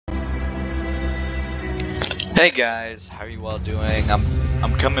Hey guys, how are you all doing?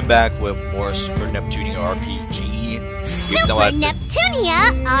 I'm coming back with more Super Neptunia RPG. Super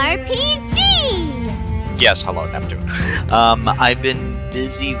Neptunia RPG! Yes, hello Neptune. I've been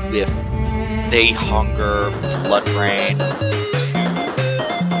busy with Day Hunger, Blood Rain 2,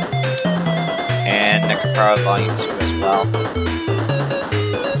 and Necropara Volume 2 as well.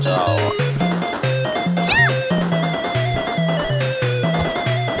 So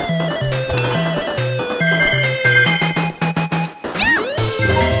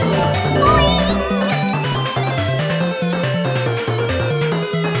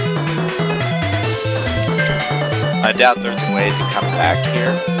I doubt there's a way to come back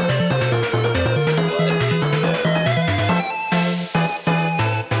here.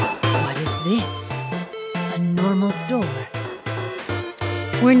 What is this? A normal door.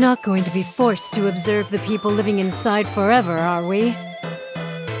 We're not going to be forced to observe the people living inside forever, are we?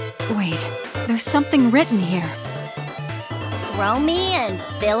 Wait, there's something written here. Romy and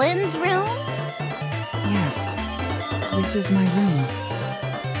Filyn's room? Yes, this is my room.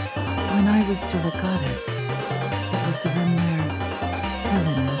 When I was still a goddess, it was the room where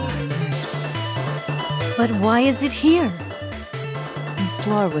Filyn and I lived. But why is it here?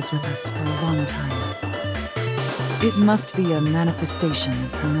 Historie was with us for a long time. It must be a manifestation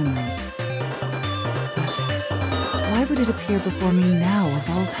of her memories. But why would it appear before me now of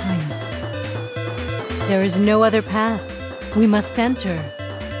all times? There is no other path. We must enter.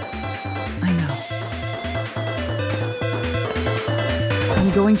 I know.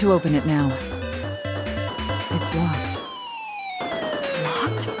 I'm going to open it now. It's locked.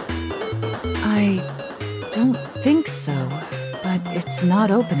 Locked? I don't think so, but it's not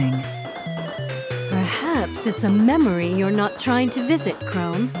opening. Perhaps it's a memory you're not trying to visit,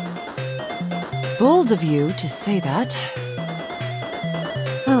 Chrome. Bold of you to say that.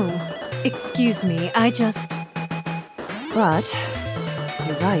 Oh, excuse me, But,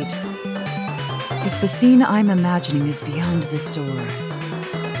 you're right. If the scene I'm imagining is beyond this door,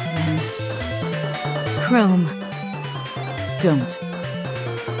 then... Chrome. Don't.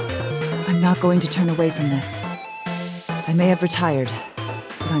 I'm not going to turn away from this. I may have retired,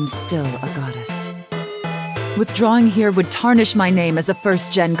 but I'm still a goddess. Withdrawing here would tarnish my name as a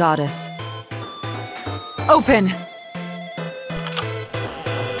first-gen goddess. Open!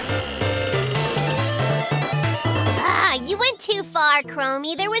 You went too far,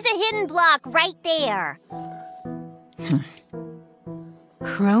 Chromie. There was a hidden block right there.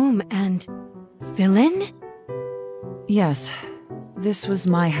 Chrome and Filyn? Yes, this was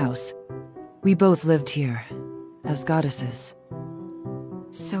my house. We both lived here, as goddesses.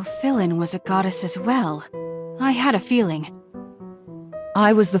 So Filyn was a goddess as well. I had a feeling.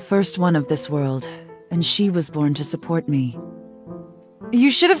 I was the first one of this world, and she was born to support me. You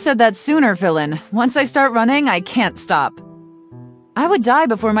should have said that sooner, Filyn. Once I start running, I can't stop. I would die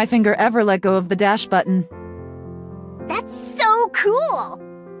before my finger ever let go of the dash button. That's so cool!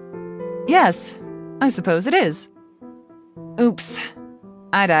 Yes, I suppose it is. Oops.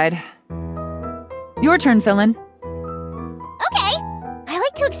 I died. Your turn, Filyn. Okay. I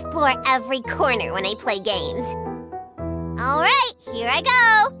like to explore every corner when I play games. Alright, here I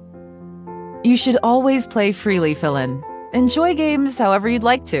go! You should always play freely, Filyn. Enjoy games however you'd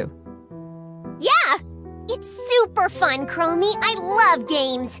like to. Yeah! It's super fun, Chromie. I love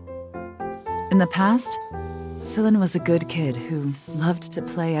games! In the past, Filyn was a good kid who loved to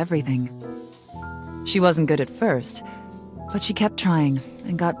play everything. She wasn't good at first, but she kept trying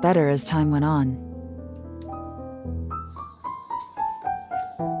and got better as time went on.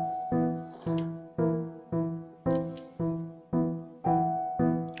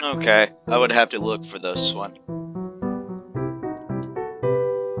 okay, I would have to look for this one.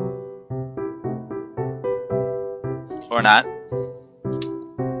 Or not.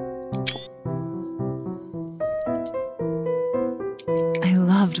 I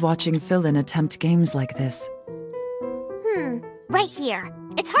loved watching Filyn attempt games like this. Right here.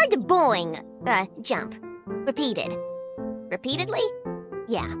 It's hard to boing. Jump. Repeated. Repeatedly?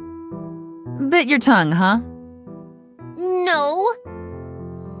 Yeah. Bit your tongue, huh? No.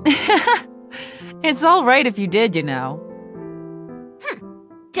 It's all right if you did, you know.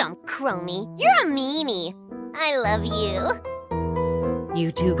 Dumb Chromie. You're a meanie. I love you.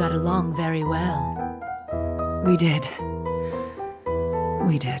 You two got along very well. We did.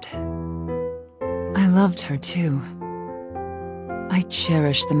 We did. I loved her, too. I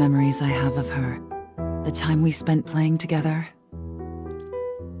cherish the memories I have of her. The time we spent playing together.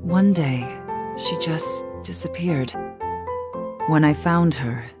 One day, she just disappeared. When I found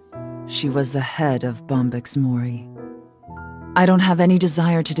her, she was the head of Bombix Mori. I don't have any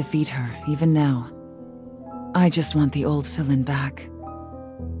desire to defeat her, even now. I just want the old Filyn back.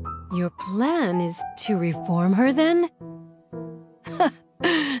 Your plan is to reform her, then?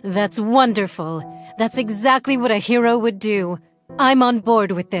 That's wonderful. That's exactly what a hero would do. I'm on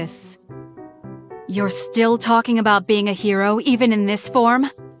board with this. You're still talking about being a hero, even in this form?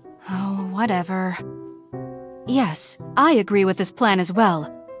 Oh, whatever. Yes, I agree with this plan as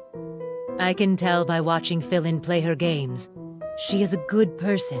well. I can tell by watching Filyn play her games. She is a good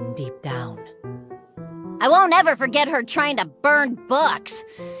person deep down. I won't ever forget her trying to burn books.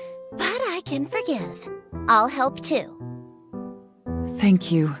 But I can forgive. I'll help too.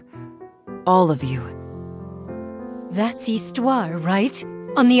 Thank you. All of you. That's Histoire, right?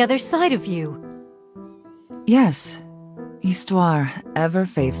 On the other side of you. Yes. Histoire, ever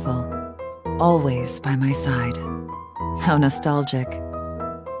faithful. Always by my side. How nostalgic.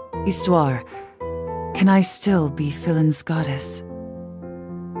 Histoire, can I still be Filyn's goddess?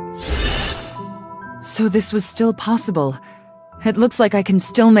 So this was still possible. It looks like I can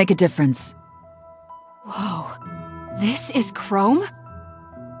still make a difference. Whoa. This is Chrome?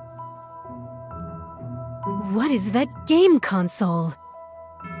 What is that game console?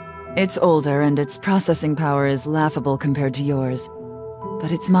 It's older and its processing power is laughable compared to yours.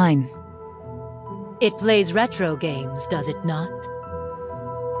 But it's mine. It plays retro games, does it not?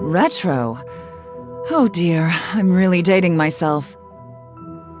 Retro? Oh dear, I'm really dating myself.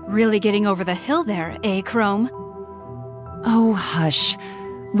 Really getting over the hill there, eh, Chrome? Oh, hush.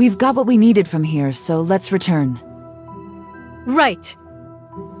 We've got what we needed from here, so let's return. Right.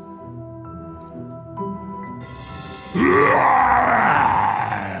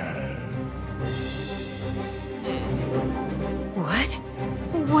 What?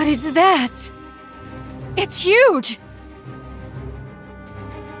 What is that? It's huge!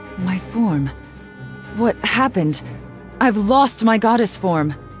 My form. What happened? I've lost my goddess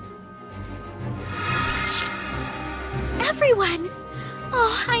form. Everyone!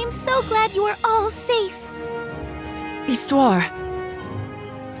 Oh, I am so glad you are all safe. Histoire.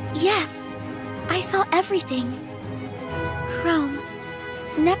 Yes, I saw everything. Chrome,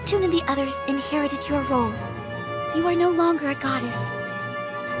 Neptune and the others inherited your role. You are no longer a goddess.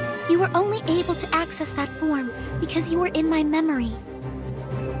 You were only able to access that form because you were in my memory.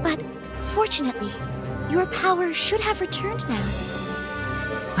 But, fortunately, your power should have returned now.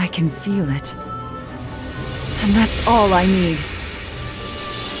 I can feel it. And that's all I need.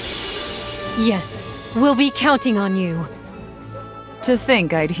 Yes, we'll be counting on you. To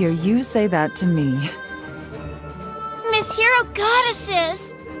think I'd hear you say that to me. Miss Hero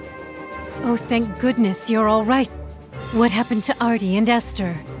Goddesses! Oh, thank goodness you're all right. What happened to Artie and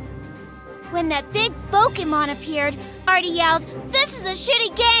Esther? When that big Pokemon appeared, Artie yelled, "This is a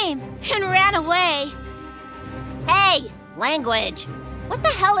shitty game!" and ran away. Hey! Language! What the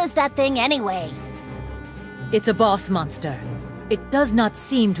hell is that thing anyway? It's a boss monster. It does not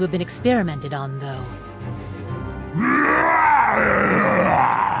seem to have been experimented on, though.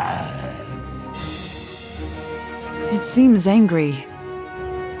 It seems angry.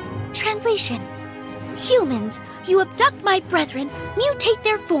 Translation. Humans, you abduct my brethren, mutate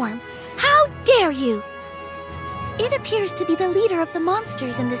their form. How dare you! It appears to be the leader of the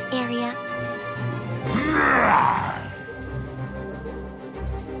monsters in this area.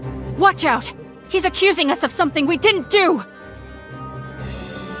 Watch out! He's accusing us of something we didn't do!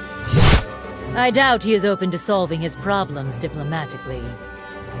 I doubt he is open to solving his problems diplomatically.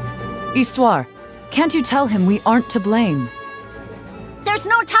 Histoire, can't you tell him we aren't to blame? There's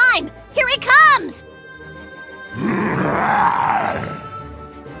no time! Here he comes!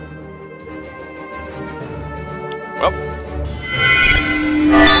 Well.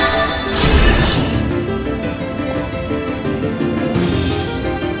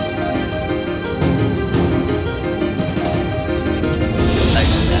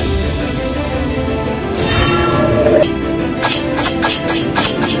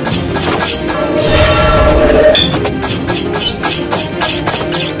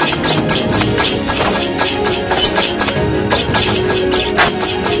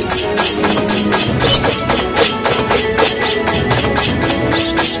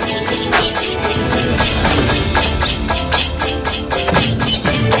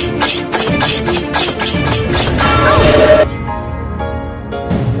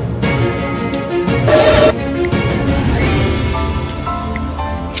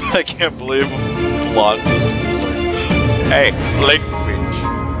 I can't believe Blonde was like, hey, language.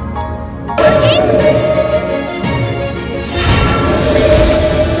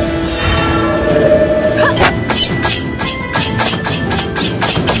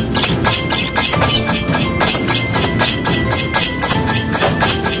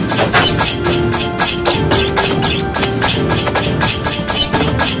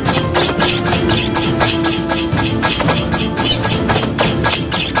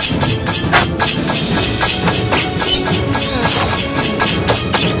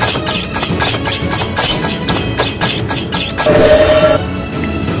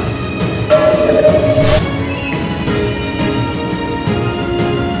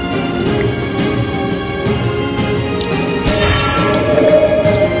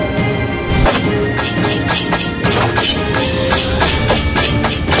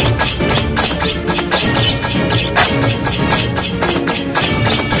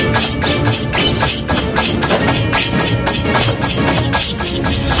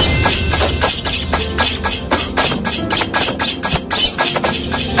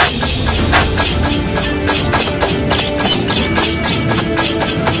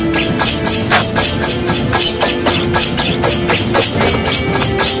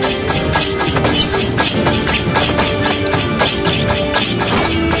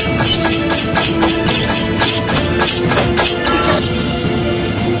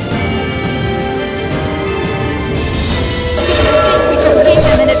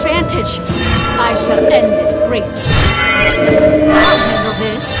 advantage! I shall end this gracefully. I'll handle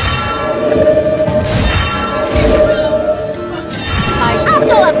this. I'll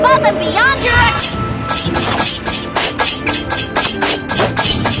go above and beyond your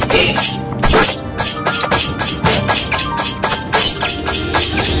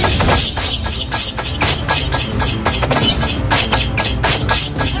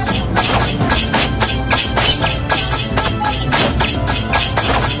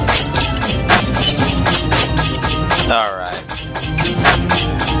Alright.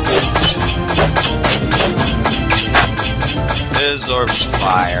 Absorbs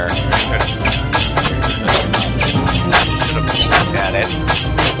fire. Should have looked at it.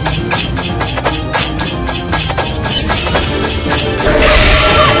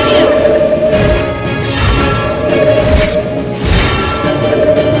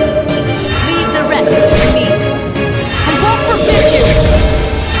 Leave the rest to me. I won't forbid you!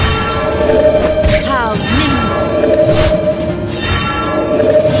 How nimble!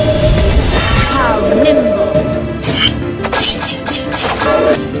 How nimble!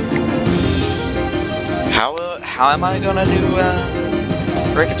 How am I gonna do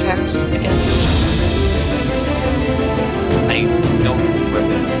break attacks again? I don't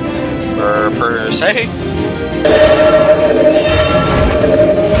remember per se.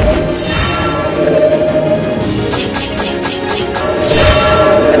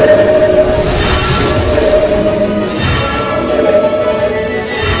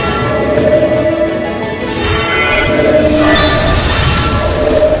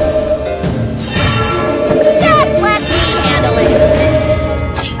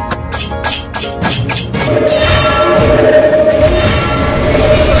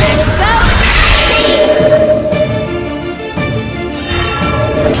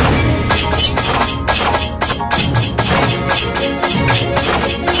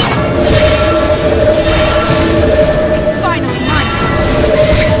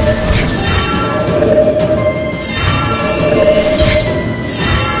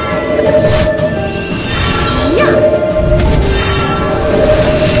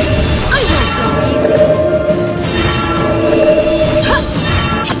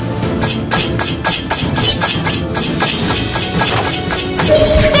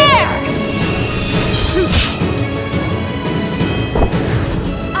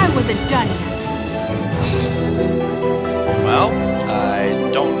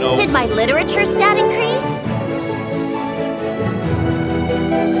 my literature stat increase?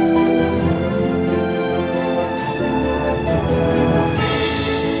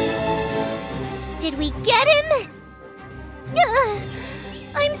 Did we get him?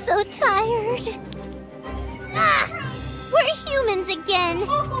 I'm so tired. We're humans again.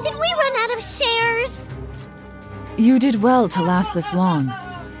 Did we run out of shares? You did well to last this long.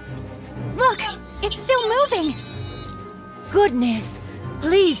 Look! It's still moving! Goodness!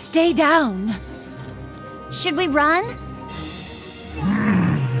 Please stay down! Should we run?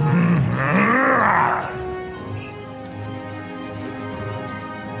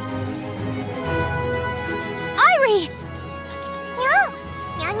 Irie! Meow!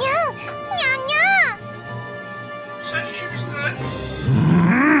 Meow meow! Meow meow! Texture's good.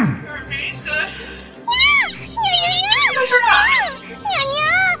 Your beat's good.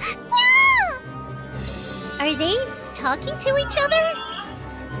 Are they talking to each other?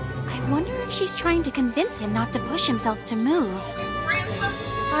 I wonder if she's trying to convince him not to push himself to move.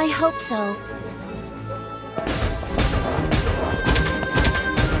 I hope so.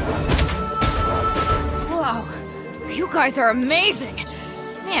 Whoa, you guys are amazing!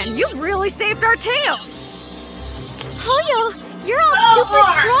 Man, you really saved our tails! Hoyo, you're all super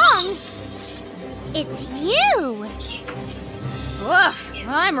strong! It's you! Woof,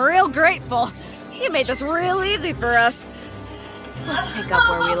 I'm real grateful. You made this real easy for us. Let's pick up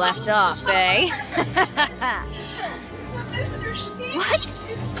where we left off, eh? What?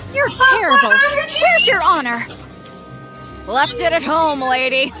 You're terrible! Where's your honor? Left it at home,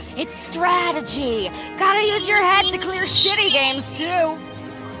 lady. It's strategy. Gotta use your head to clear shitty games, too.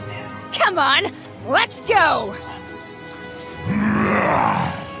 Come on, let's go!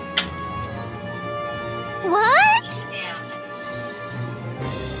 What?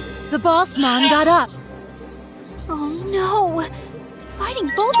 The boss man got up. Oh no! Fighting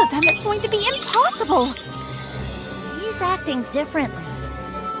both of them is going to be impossible! He's acting differently.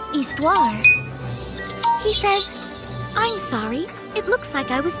 Histoire. He says, "I'm sorry. It looks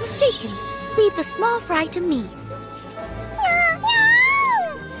like I was mistaken. Leave the small fry to me."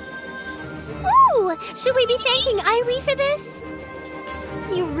 Ooh! Should we be thanking Irie for this?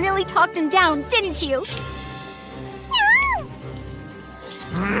 You really talked him down, didn't you?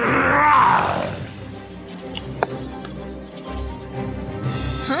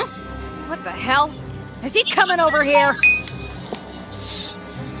 hell? Is he coming over here?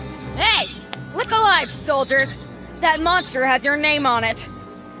 Hey! Look alive, soldiers! That monster has your name on it!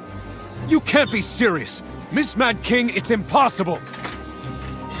 You can't be serious! Miss Mad King, it's impossible!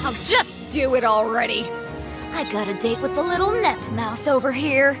 I'll just do it already! I got a date with the little Nep Mouse over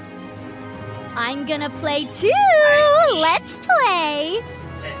here. I'm gonna play too! Let's play!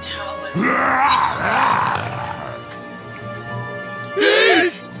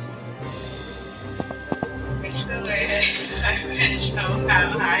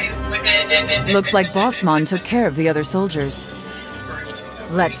 Looks like Bossmon took care of the other soldiers.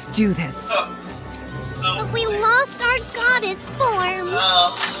 Let's do this. But we lost our goddess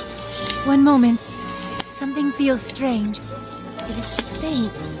forms. One moment. Something feels strange. It is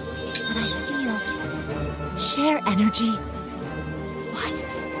faint, but I feel share energy. What?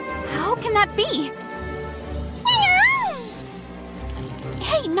 How can that be?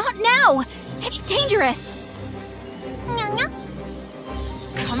 Hey, not now! It's dangerous!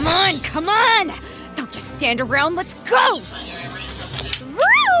 Come on, come on! Don't just stand around, let's go!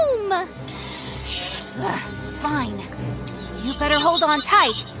 Vroom! Fine. You better hold on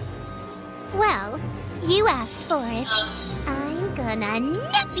tight. Well, you asked for it. I'm gonna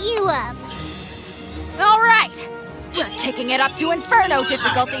nip you up. Alright! We're kicking it up to Inferno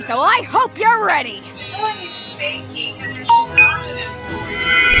difficulty, so I hope you're ready! Someone's faking and there's not enough.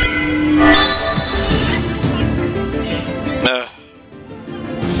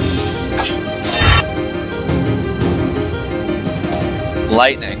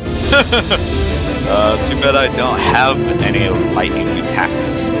 Lightning. Too bad I don't have any lightning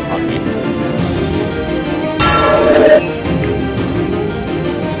attacks on me.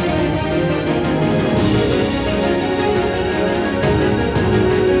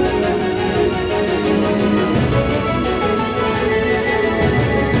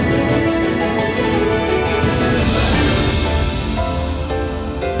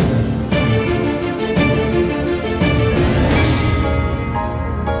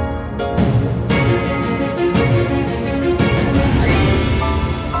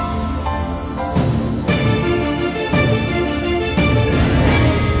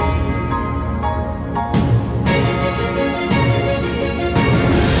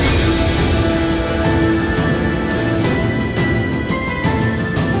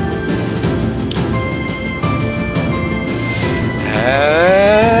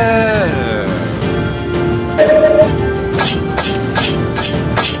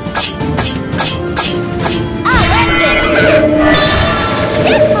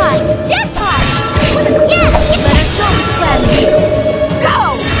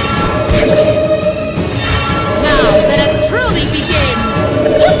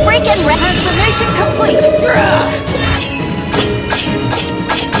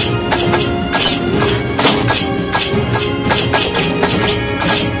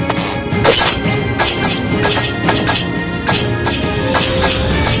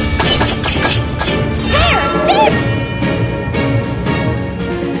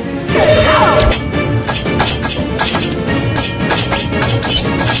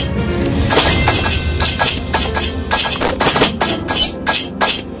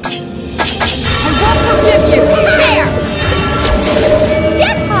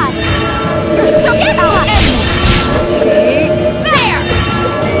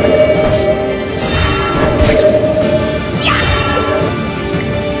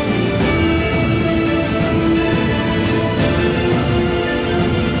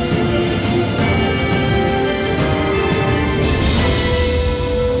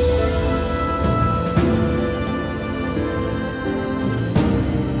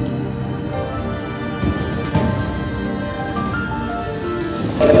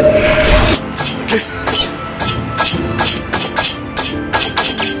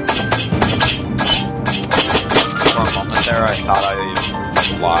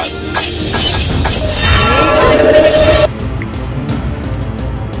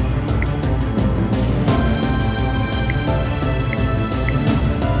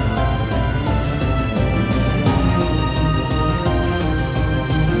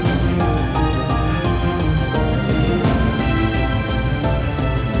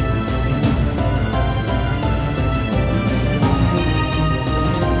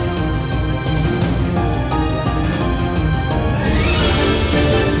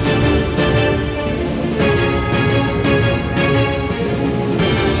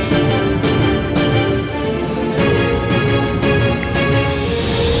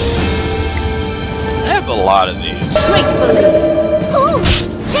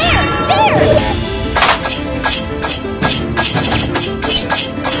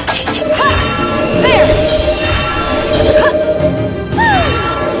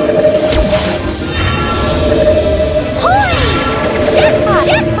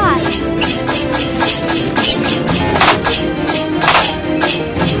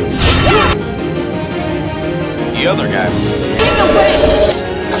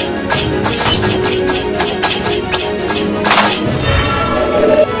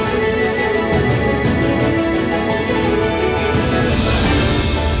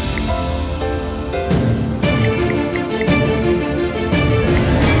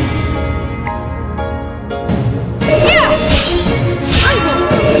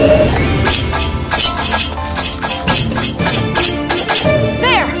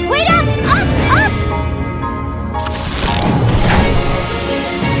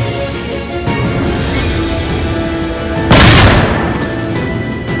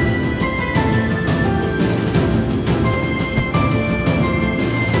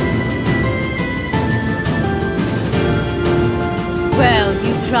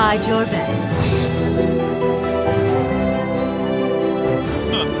 tried your best.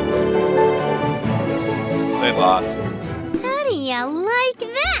 They lost. How do you like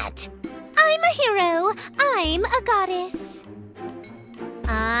that? I'm a hero. I'm a goddess.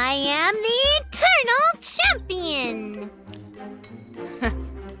 I am the eternal champion.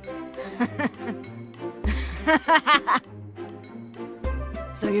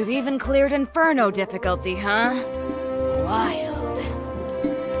 So you've even cleared Inferno difficulty, huh? Wild.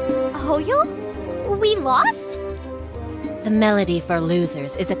 Hoyo? We lost? The melody for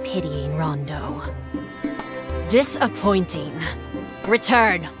losers is a pitying rondo. Disappointing.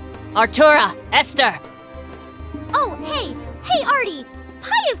 Return. Artura, Esther. Oh, hey! Hey, Artie!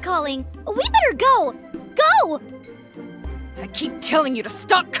 Pi is calling! We better go! Go! I keep telling you to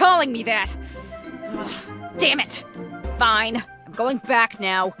stop calling me that! Ugh, damn it! Fine, I'm going back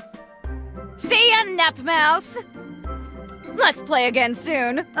now. See ya, Nepmouse! Let's play again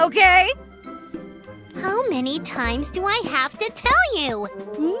soon, okay? How many times do I have to tell you?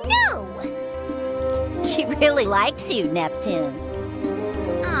 No! She really likes you, Neptune.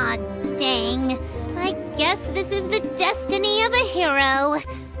 Aw, dang. I guess this is the destiny of a hero.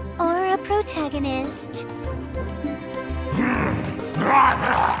 Or a protagonist.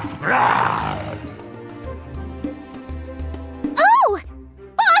 Oh!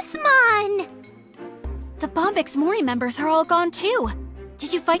 Bossmon! The Bombix Mori members are all gone too.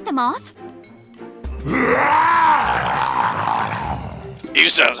 Did you fight them off? He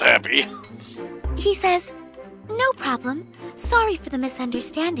sounds happy. He says, "No problem. Sorry for the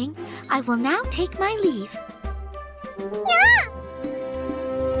misunderstanding. I will now take my leave."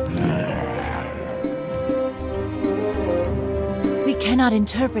 We cannot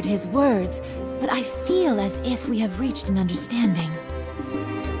interpret his words, but I feel as if we have reached an understanding.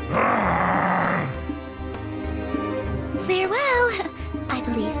 Farewell, I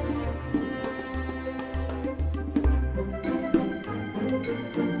believe.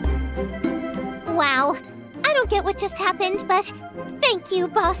 Wow, I don't get what just happened, but thank you,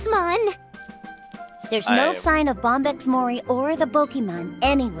 Bossmon. There's no sign of Bombex Mori or the Pokemon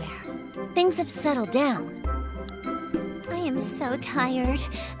anywhere. Things have settled down. I am so tired.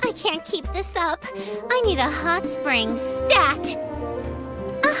 I can't keep this up. I need a hot spring stat.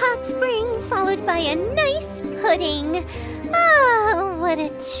 A hot spring followed by a nice pudding. Oh, what a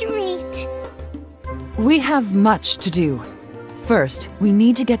treat. We have much to do. First, we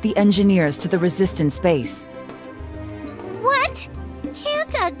need to get the engineers to the Resistance base. What?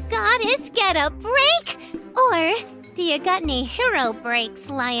 Can't a goddess get a break? Or do you got any hero breaks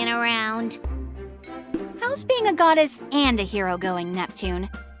lying around? How's being a goddess and a hero going, Neptune?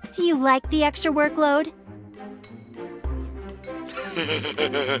 Do you like the extra workload?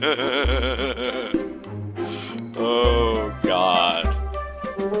 Oh, God.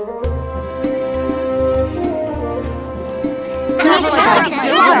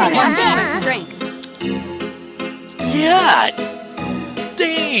 Strength. Yeah!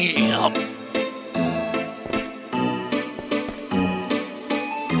 Damn!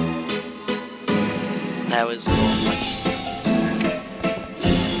 That was a little much.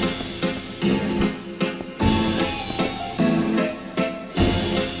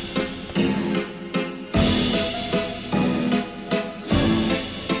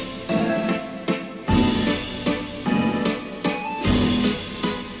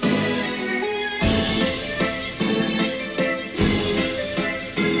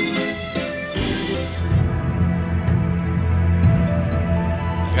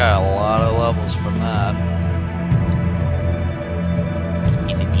 Got a lot of levels from that.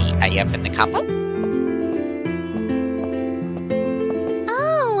 Is it the IF in the combo?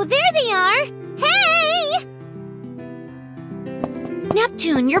 Oh, there they are! Hey!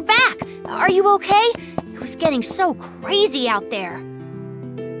 Neptune, you're back! Are you okay? It was getting so crazy out there.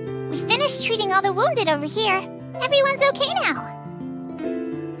 We finished treating all the wounded over here. Everyone's okay now.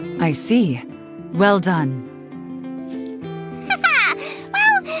 I see. Well done.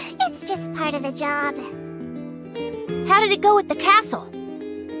 Well, it's just part of the job. How did it go with the castle?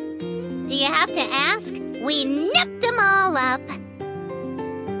 Do you have to ask? We nipped them all up.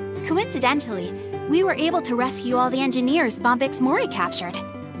 Coincidentally, we were able to rescue all the engineers Bombix Mori captured.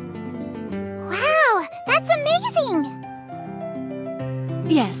 Wow, that's amazing!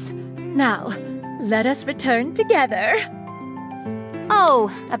 Yes. Now, let us return together. Oh,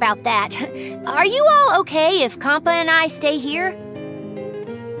 about that. Are you all okay if Kampa and I stay here?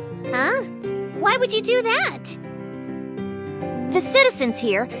 Huh? Why would you do that? The citizens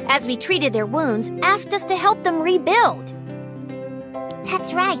here, as we treated their wounds, asked us to help them rebuild.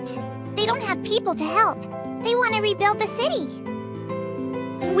 That's right. They don't have people to help. They want to rebuild the city.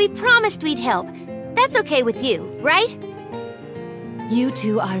 We promised we'd help. That's okay with you, right? You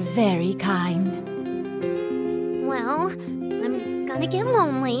two are very kind. Well, I'm gonna get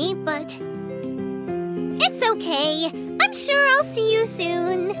lonely, but... It's okay. I'm sure I'll see you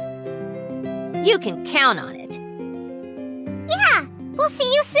soon. You can count on it. Yeah, we'll see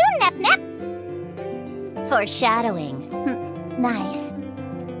you soon, Nep Nep. Foreshadowing. Nice.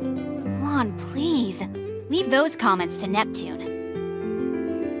 Lon, please. Leave those comments to Neptune.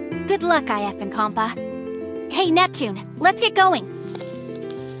 Good luck, IF and Compa. Hey, Neptune, let's get going.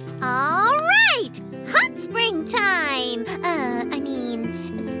 All right! Hot spring time!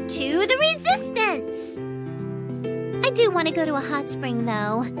 To the resistance! I do want to go to a hot spring,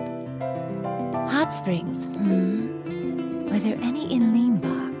 though. Hot springs. Are there any in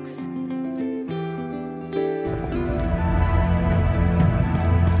Leanbox?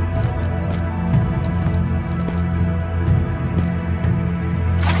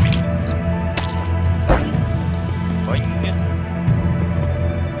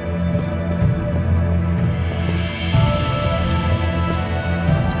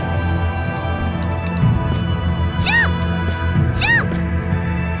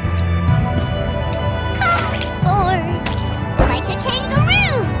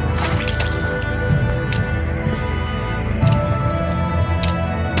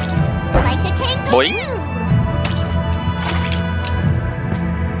 Boing.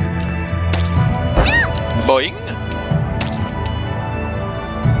 Boing.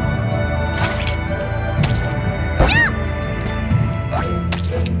 Jump!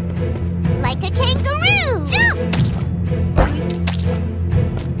 Like a kangaroo! Jump!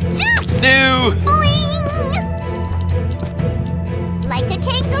 Jump! No! Boing! Like a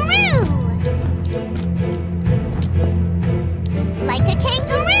kangaroo! Like a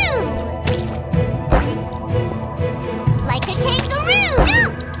kangaroo! Like a kangaroo!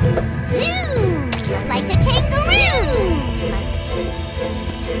 Jump! Zoom! Like a kangaroo!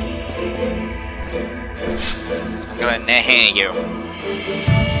 I'm gonna nail you.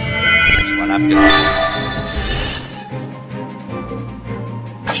 That's what I'm doing.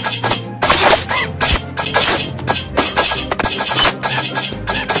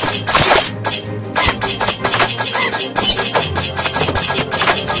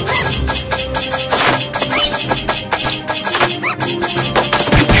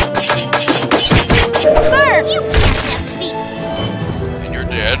 And you're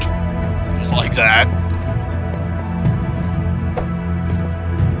dead. Just like that.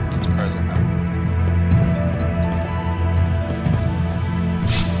 It's present now.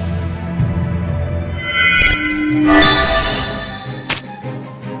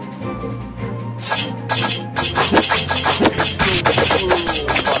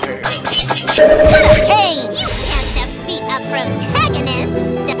 Hey! You can't defeat a protagonist!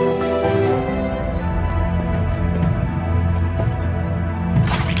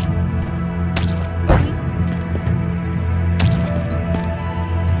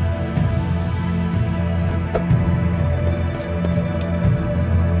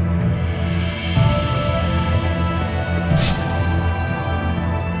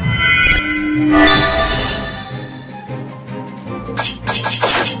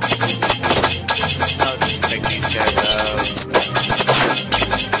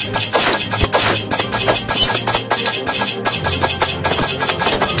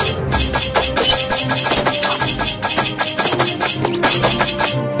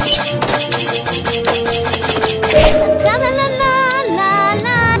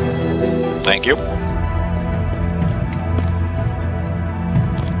 Thank you.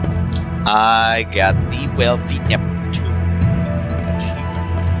 I got the wealthy Neptune achievement.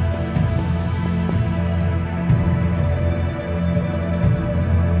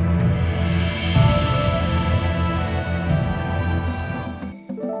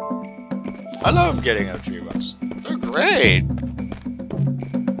 I love getting achievements. They're great.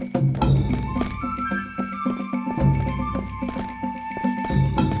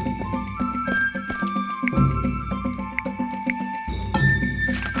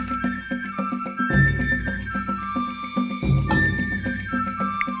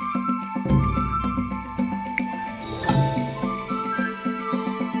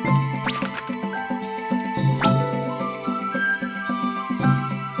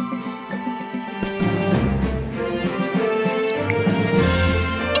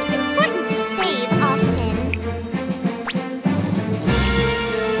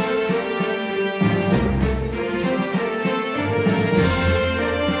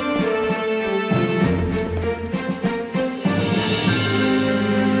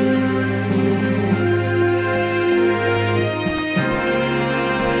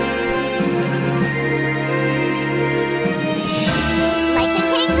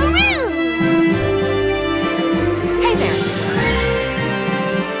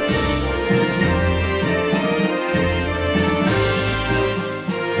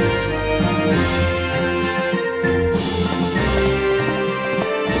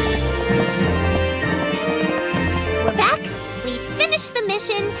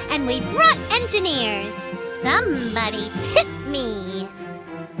 and we brought engineers. Somebody tip me.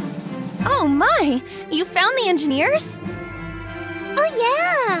 Oh my! You found the engineers? Oh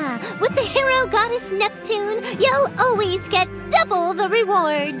yeah! With the hero goddess Neptune, you'll always get double the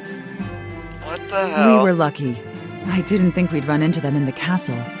rewards. What the hell? We were lucky. I didn't think we'd run into them in the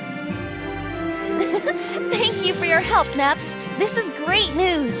castle. Thank you for your help, Neps. This is great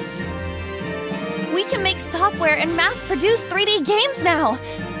news. We can make software and mass-produce 3D games now.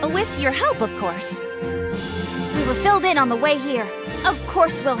 With your help, of course. We were filled in on the way here. Of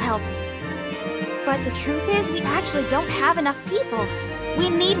course we'll help. But the truth is, we actually don't have enough people. We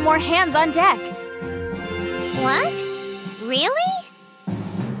need more hands on deck. What? Really?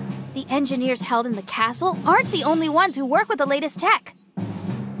 The engineers held in the castle aren't the only ones who work with the latest tech.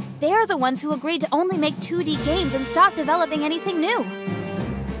 They're the ones who agreed to only make 2D games and stop developing anything new.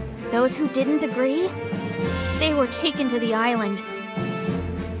 Those who didn't agree, they were taken to the island.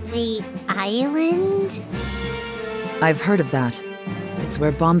 The island? I've heard of that. It's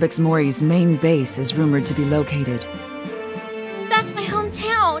where Bombyx Mori's main base is rumored to be located. That's my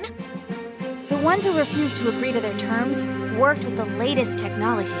hometown! The ones who refused to agree to their terms worked with the latest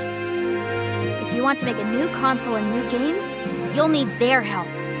technology. If you want to make a new console and new games, you'll need their help.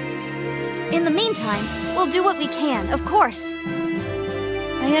 In the meantime, we'll do what we can, of course.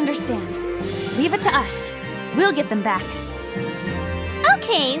 I understand. Leave it to us. We'll get them back.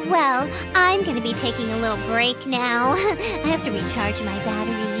 Okay, well, I'm gonna be taking a little break now. I have to recharge my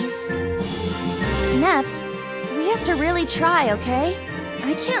batteries. Neps, we have to really try, okay?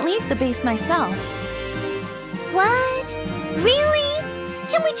 I can't leave the base myself. What? Really?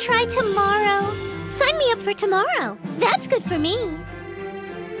 Can we try tomorrow? Sign me up for tomorrow. That's good for me.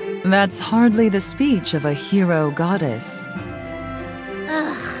 That's hardly the speech of a hero goddess.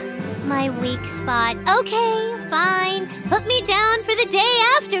 Ugh, my weak spot. Okay, fine. Put me down for the day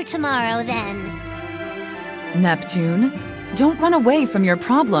after tomorrow, then. Neptune, don't run away from your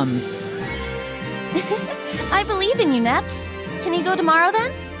problems. I believe in you, Neps. Can you go tomorrow,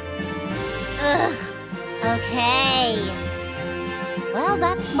 then? Ugh, okay. Well,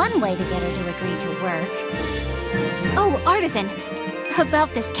 that's one way to get her to agree to work. Oh, Artisan,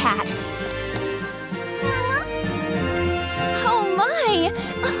 about this cat. Oh my!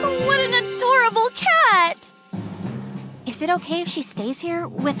 Oh, what an adorable cat! Is it okay if she stays here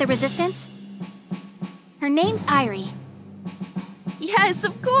with the Resistance? Her name's Irie. Yes,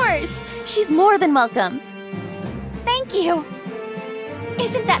 of course! She's more than welcome. Thank you!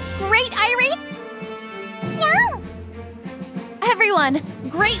 Isn't that great, Irie? No! Everyone,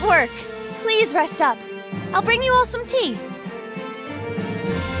 great work! Please rest up. I'll bring you all some tea.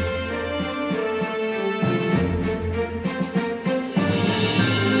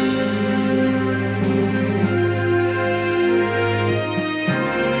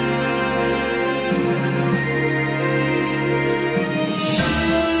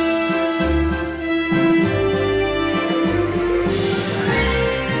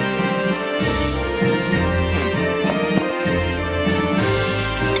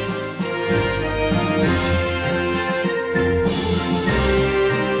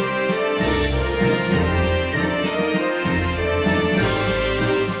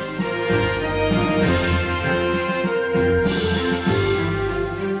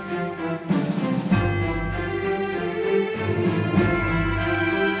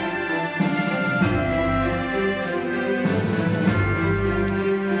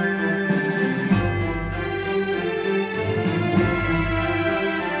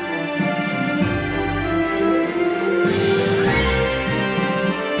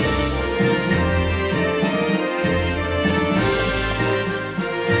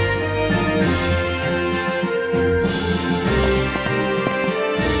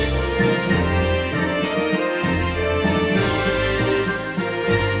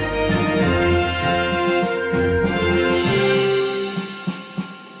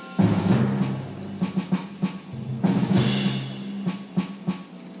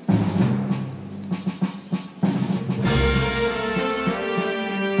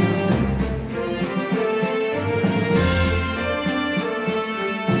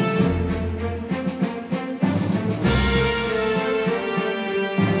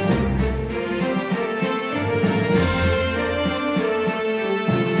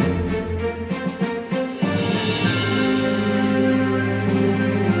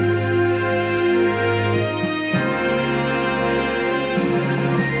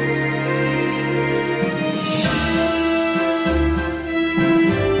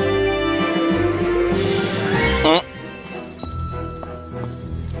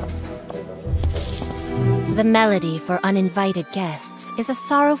 The melody for uninvited guests is a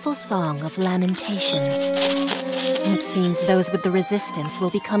sorrowful song of lamentation. It seems those with the resistance will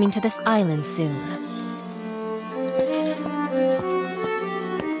be coming to this island soon.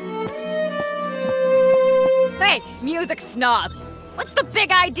 Hey, music snob! What's the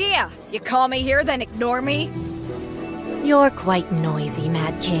big idea? You call me here, then ignore me? You're quite noisy,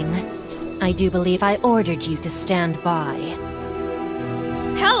 Mad King. I do believe I ordered you to stand by.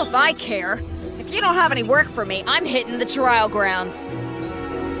 Hell if I care. If you don't have any work for me, I'm hitting the trial grounds.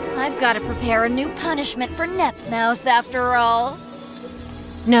 I've got to prepare a new punishment for Nepmouse after all.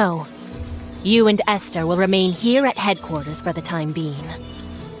 No. You and Esther will remain here at headquarters for the time being.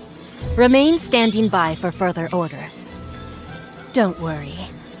 Remain standing by for further orders. Don't worry.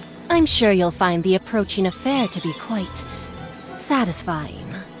 I'm sure you'll find the approaching affair to be quite satisfying.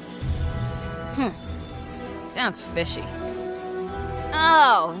 Sounds fishy.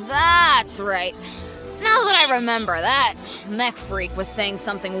 Oh, that's right. Now that I remember, that mech freak was saying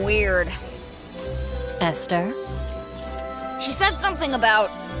something weird. Esther? She said something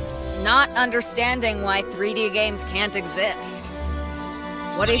about not understanding why 3D games can't exist.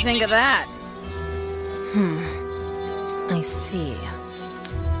 What do you think of that? I see.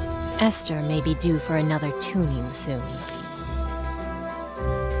 Esther may be due for another tuning soon.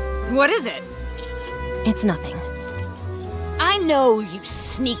 What is it? It's nothing. I know you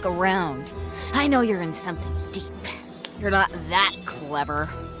sneak around. I know you're in something deep. You're not that clever.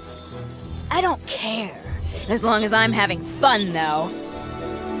 I don't care. As long as I'm having fun, though.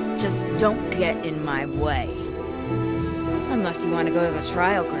 Just don't get in my way. Unless you want to go to the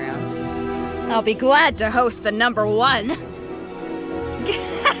trial grounds. I'll be glad to host the #1.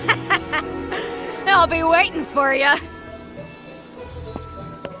 I'll be waiting for you.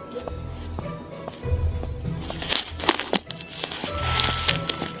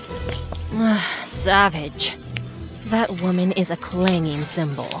 Savage. That woman is a clanging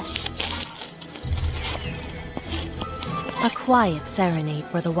cymbal. A quiet serenade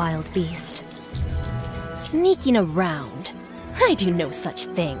for the wild beast. Sneaking around. I do no such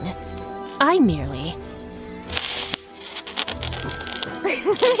thing. I merely...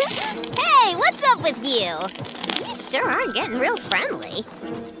 Hey, what's up with you? You sure are getting real friendly.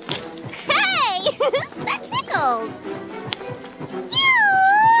 Hey! That tickles!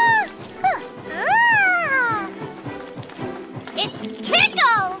 It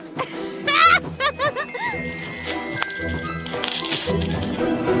tickles!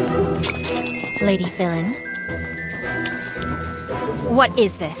 Lady Filyn? What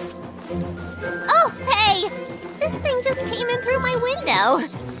is this? Oh, hey! This thing just came in through my window.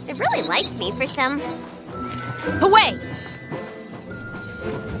 It really likes me for some... Away!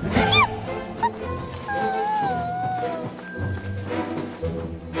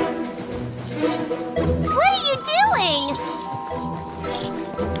 What are you doing?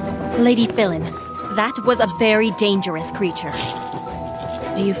 Lady Filyn, that was a very dangerous creature.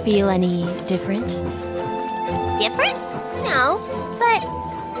 Do you feel any different? Different? No, but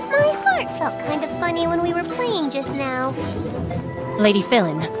my heart felt kind of funny when we were playing just now. Lady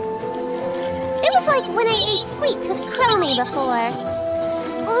Filyn. It was like when I ate sweets with Chromie before.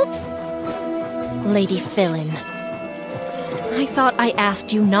 Oops. Lady Filyn. I thought I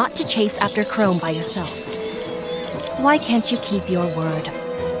asked you not to chase after Chrome by yourself. Why can't you keep your word?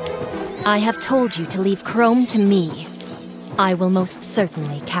 I have told you to leave Chrome to me. I will most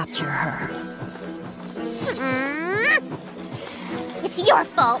certainly capture her. It's your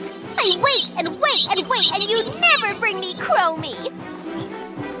fault. I wait and wait and wait, and you never bring me Chromie.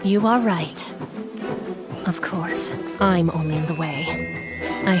 You are right. Of course, I'm only in the way.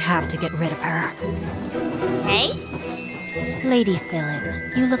 I have to get rid of her. Hey? Lady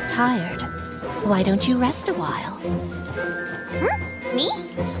Filyn, you look tired. Why don't you rest a while? Me?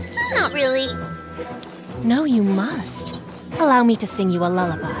 Not really. No, you must. Allow me to sing you a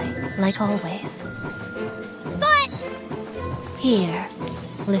lullaby, like always. But... Here,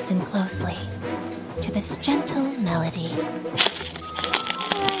 listen closely to this gentle melody.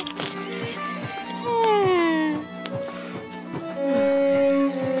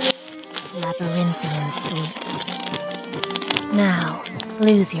 Labyrinthian sweet. Now,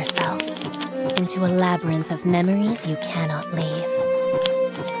 lose yourself into a labyrinth of memories you cannot leave.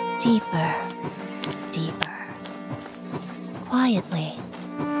 Deeper, deeper. Quietly,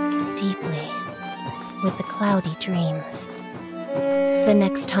 deeply, with the cloudy dreams. The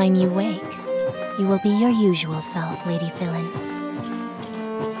next time you wake, you will be your usual self, Lady Filyn.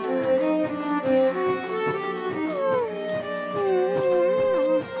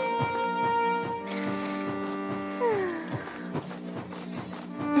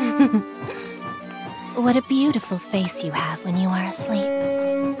 What a beautiful face you have when you are asleep.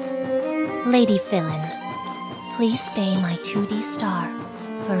 Lady Filyn, please stay my 2D star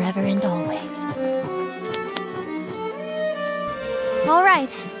forever and always. All right,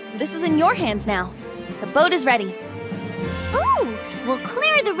 this is in your hands now. The boat is ready. Ooh, we'll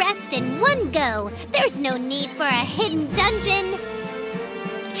clear the rest in one go. There's no need for a hidden dungeon.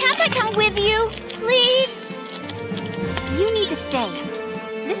 Can't I come with you, please? You need to stay.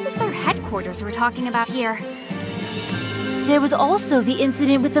 This is their headquarters we're talking about here. There was also the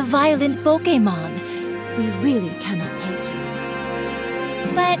incident with the violent Pokémon. We really cannot take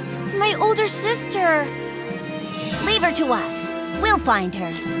you. But my older sister... Leave her to us. We'll find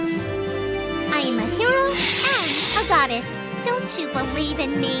her. I am a hero and a goddess. Don't you believe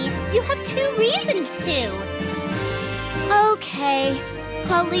in me? You have 2 reasons to. Okay,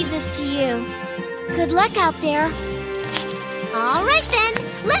 I'll leave this to you. Good luck out there. All right then,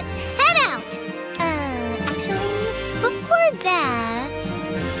 let's head out. Actually, before that...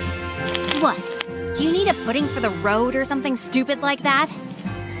 What? Do you need a pudding for the road or something stupid like that?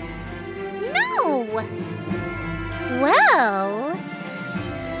 No! Well...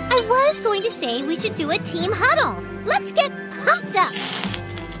 I was going to say we should do a team huddle. Let's get pumped up.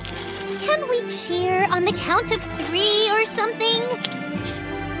 Can we cheer on the count of 3 or something?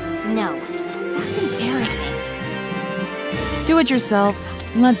 No, that's embarrassing. Do it yourself.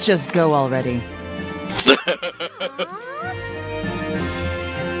 Let's just go already.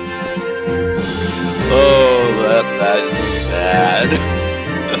 Oh, that is sad.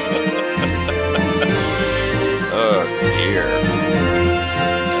 Oh dear.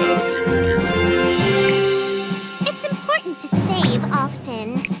 It's important to save often.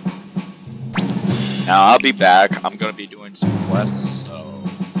 Now I'll be back. I'm gonna be doing some quests, so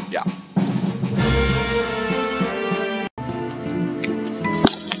yeah.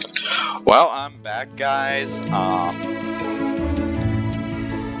 Well, I'm back, guys. We're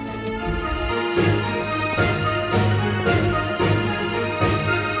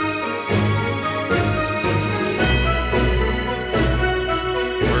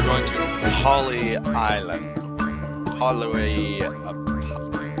going to Holly Island. Holly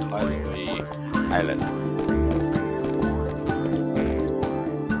Island.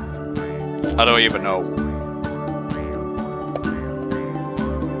 I don't even know.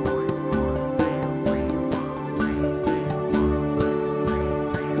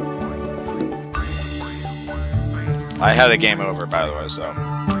 I had a game over, by the way, so.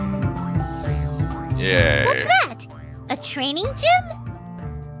 Yeah. What's that? A training gym?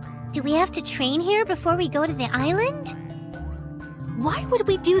 Do we have to train here before we go to the island? Why would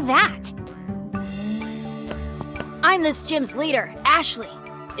we do that? I'm this gym's leader, Ashley.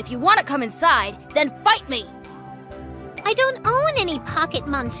 If you want to come inside, then fight me! I don't own any pocket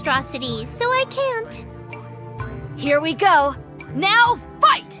monstrosities, so I can't. Here we go. Now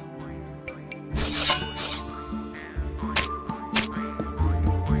fight!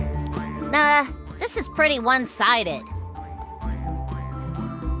 This is pretty one-sided.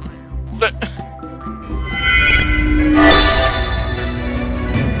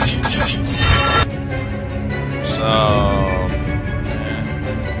 So...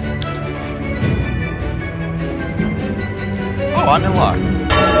 Oh, I'm in luck.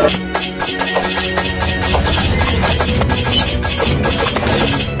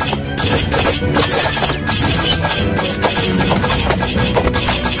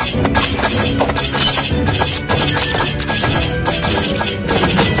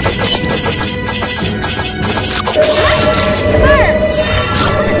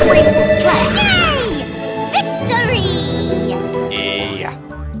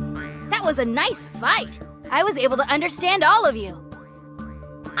 That was a nice fight. I was able to understand all of you.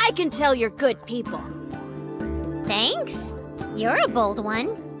 I can tell you're good people. Thanks. You're a bold one.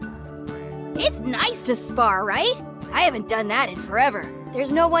 It's nice to spar, right? I haven't done that in forever.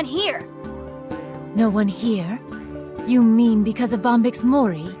 There's no one here. No one here? You mean because of Bombix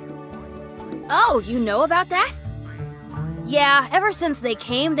Mori? Oh, you know about that? Yeah, ever since they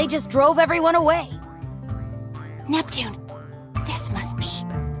came, they just drove everyone away. Neptune, this must be...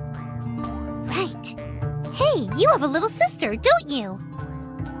 Right. Hey, you have a little sister, don't you?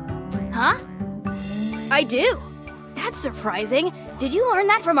 Huh? I do. That's surprising. Did you learn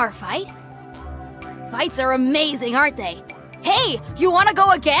that from our fight? Fights are amazing, aren't they? Hey, you want to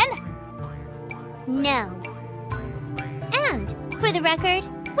go again? No. And, for the record,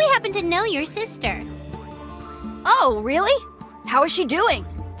 we happen to know your sister. Oh, really? How is she doing?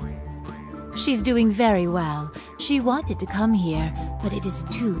 She's doing very well. She wanted to come here, but it is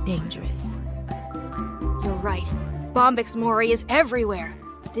too dangerous. You're right. Bombix Mori is everywhere.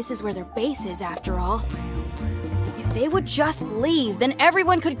 This is where their base is, after all. If they would just leave, then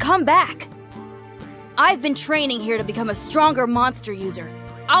everyone could come back. I've been training here to become a stronger monster user.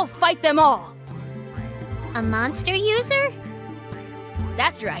 I'll fight them all. A monster user?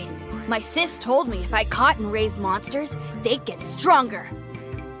 That's right. My sis told me if I caught and raised monsters, they'd get stronger.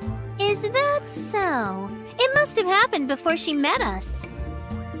 Is that so? It must have happened before she met us.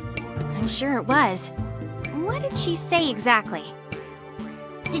 I'm sure it was. What did she say exactly?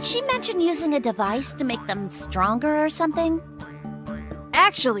 Did she mention using a device to make them stronger or something?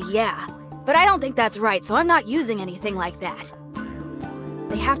 Actually, yeah. But I don't think that's right, so I'm not using anything like that.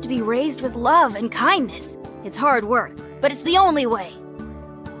 They have to be raised with love and kindness. It's hard work, but it's the only way.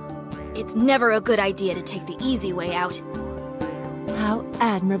 It's never a good idea to take the easy way out. How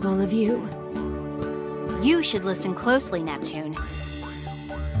admirable of you. You should listen closely, Neptune.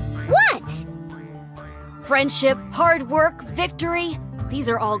 What? Friendship, hard work, victory. These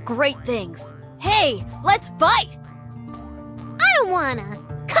are all great things. Hey, let's fight! I don't wanna.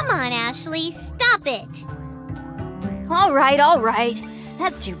 Come on, Ashley, stop it. All right.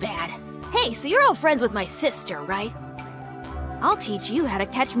 That's too bad. Hey, so you're all friends with my sister, right? I'll teach you how to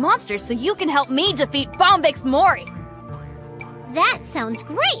catch monsters so you can help me defeat Bombix Mori. That sounds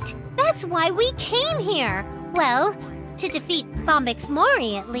great. That's why we came here. Well, to defeat Bombix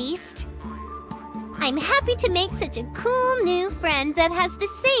Mori, at least. I'm happy to make such a cool new friend that has the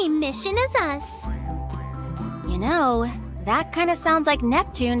same mission as us. You know, that kind of sounds like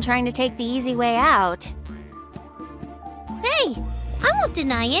Neptune trying to take the easy way out. Hey, I won't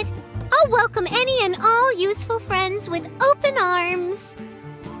deny it. I'll welcome any and all useful friends with open arms.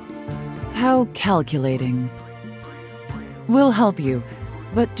 How calculating. We'll help you,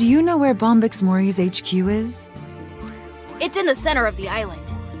 but do you know where Bombix Mori's HQ is? It's in the center of the island.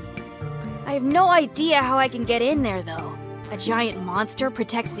 I have no idea how I can get in there, though. A giant monster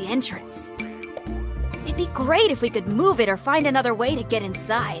protects the entrance. It'd be great if we could move it or find another way to get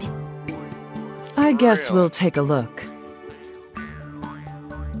inside. I guess we'll take a look.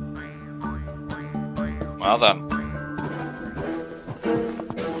 Well then.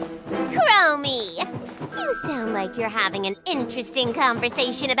 Chromie, you sound like you're having an interesting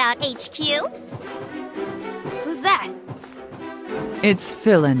conversation about HQ. Who's that? It's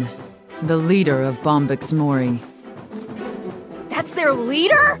Filyn, the leader of Bombix Mori. That's their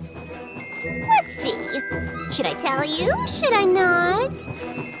leader? Let's see. Should I tell you? Should I not?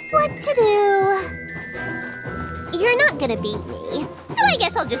 What to do? You're not gonna beat me, so I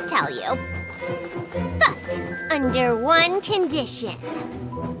guess I'll just tell you. But under one condition.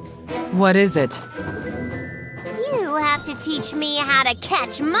 What is it? You have to teach me how to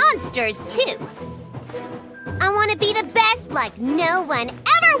catch monsters, too. I want to be the best like no one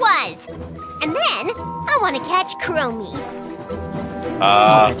ever was. And then, I want to catch Chromie.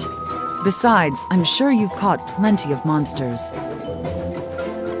 Stop it. Besides, I'm sure you've caught plenty of monsters.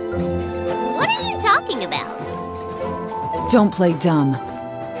 What are you talking about? Don't play dumb.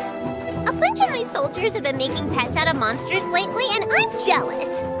 A bunch of my soldiers have been making pets out of monsters lately, and I'm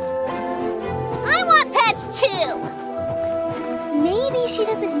jealous. I want pets too! Maybe she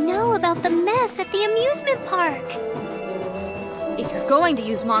doesn't know about the mess at the amusement park. If you're going to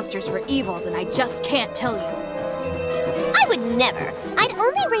use monsters for evil, then I just can't tell you. I would never. I'd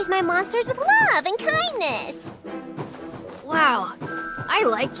only raise my monsters with love and kindness. Wow, I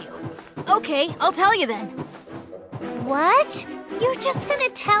like you. Okay, I'll tell you then. What? You're just gonna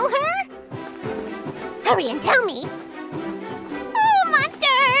tell her? Hurry and tell me. Oh,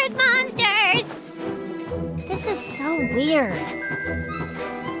 monsters! Monsters! This is so weird.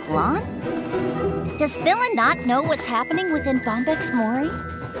 Lon? Does Filyn not know what's happening within Bombix Mori?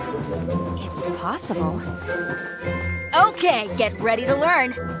 It's possible. Okay, get ready to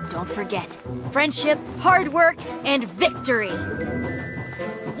learn. Don't forget, friendship, hard work, and victory.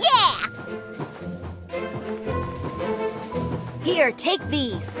 Yeah! Here, take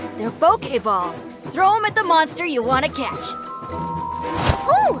these. They're bouquet balls. Throw them at the monster you want to catch.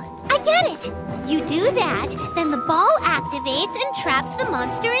 Ooh, I get it. You do that, then the ball activates and traps the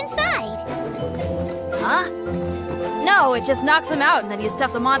monster inside. Huh? No, it just knocks them out and then you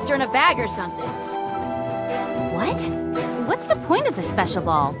stuff the monster in a bag or something. What? What's the point of the special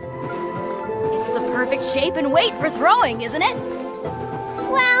ball? It's the perfect shape and weight for throwing, isn't it?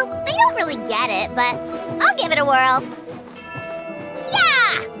 Well, I don't really get it, but I'll give it a whirl.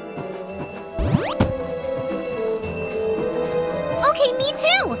 Yeah! Okay, me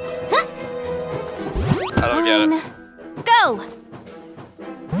too. Huh. I don't get it. Go!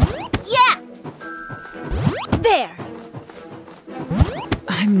 Yeah! There!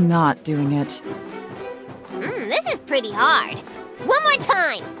 I'm not doing it. This is pretty hard. one more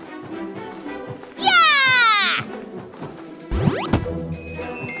time! Yeah!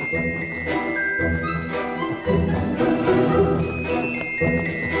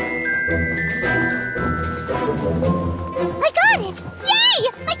 I got it! Yay!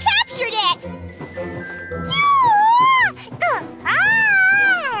 I captured it!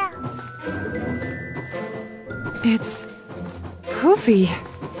 It's... Poofy.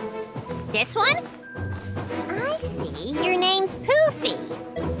 This one? I see. Your name's Poofy.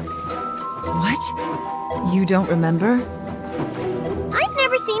 What? You don't remember? I've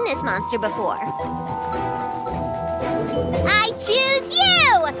never seen this monster before. I choose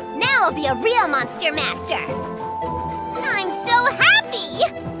you! Now I'll be a real monster master. I'm so happy!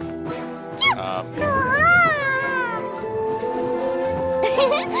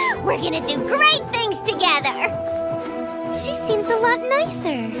 We're gonna do great things together! She seems a lot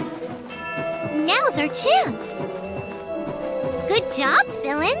nicer. Now's our chance. Good job,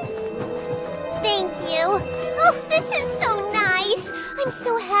 Filyn. Thank you. Oh, this is so nice. I'm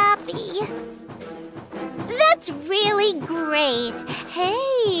so happy. That's really great.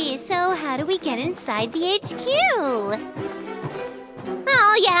 Hey, so how do we get inside the HQ?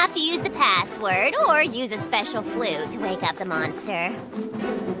 Oh, you have to use the password or use a special flute to wake up the monster.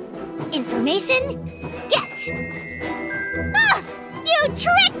 Information, get. Ah! You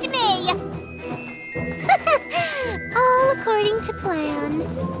tricked me! All according to plan.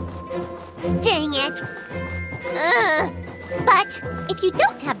 Dang it. Ugh. But if you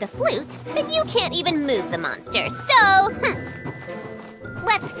don't have the flute, then you can't even move the monster, so...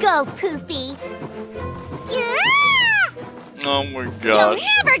 Let's go, Poofy. Oh my gosh.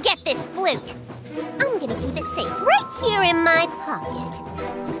 You'll never get this flute. I'm gonna keep it safe right here in my pocket.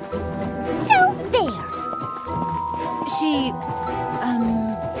 So, there. She,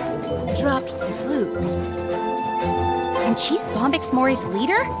 dropped the flute. And she's Bombix Mori's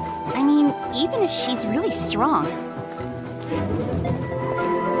leader? I mean, even if she's really strong.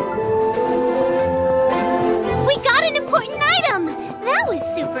 We got an important item! That was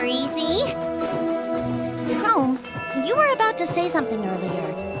super easy. Chrome, you were about to say something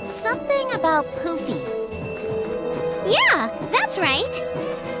earlier. Something about Poofy. Yeah, that's right.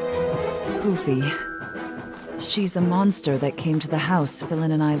 Poofy. She's a monster that came to the house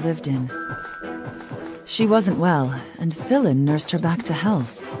Filyn and I lived in. She wasn't well, and Filyn nursed her back to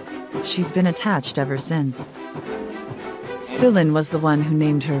health. She's been attached ever since. Filyn was the one who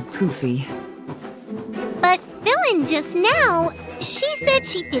named her Poofy. But Filyn just now, she said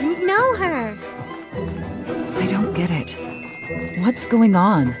she didn't know her. I don't get it. What's going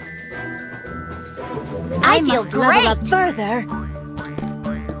on? I feel great! Level up further.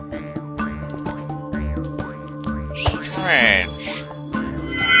 Strange.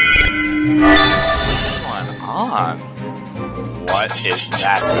 What's going on? What is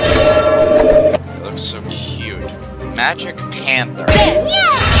that? It looks so cute. Magic Panther.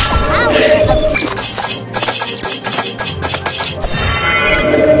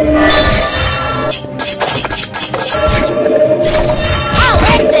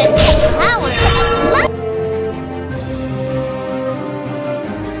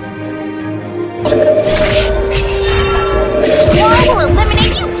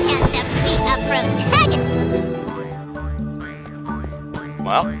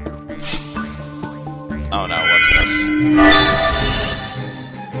 Well. Oh no, what's this?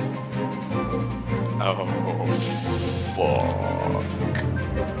 Oh, fuck.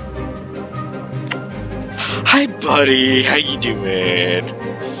 Hi, buddy. How you doing?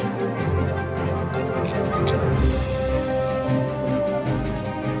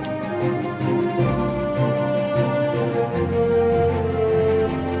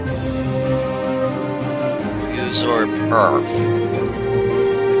 Use or perf.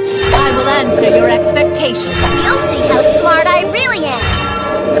 I will answer your expectations. You'll see how smart I really am.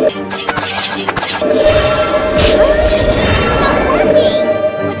 It's not working.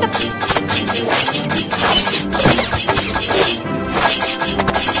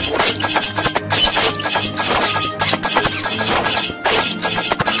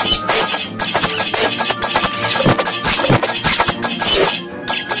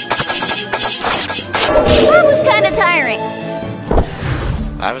 That was kind of tiring.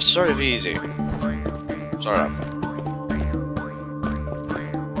 That was sort of easy. Sort of.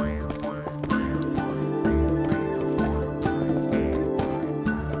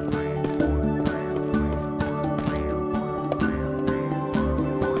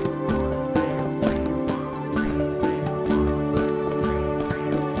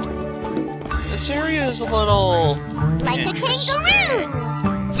 This area is a little... Like a kangaroo!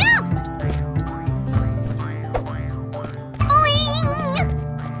 Jump! Boing!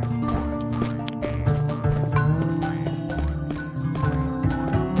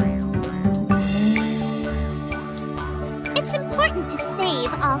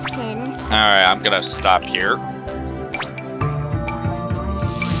 yeah, I'm gonna stop here.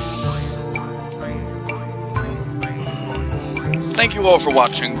 Thank you all for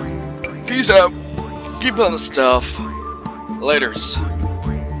watching. Peace out. Keep on the stuff. Laters.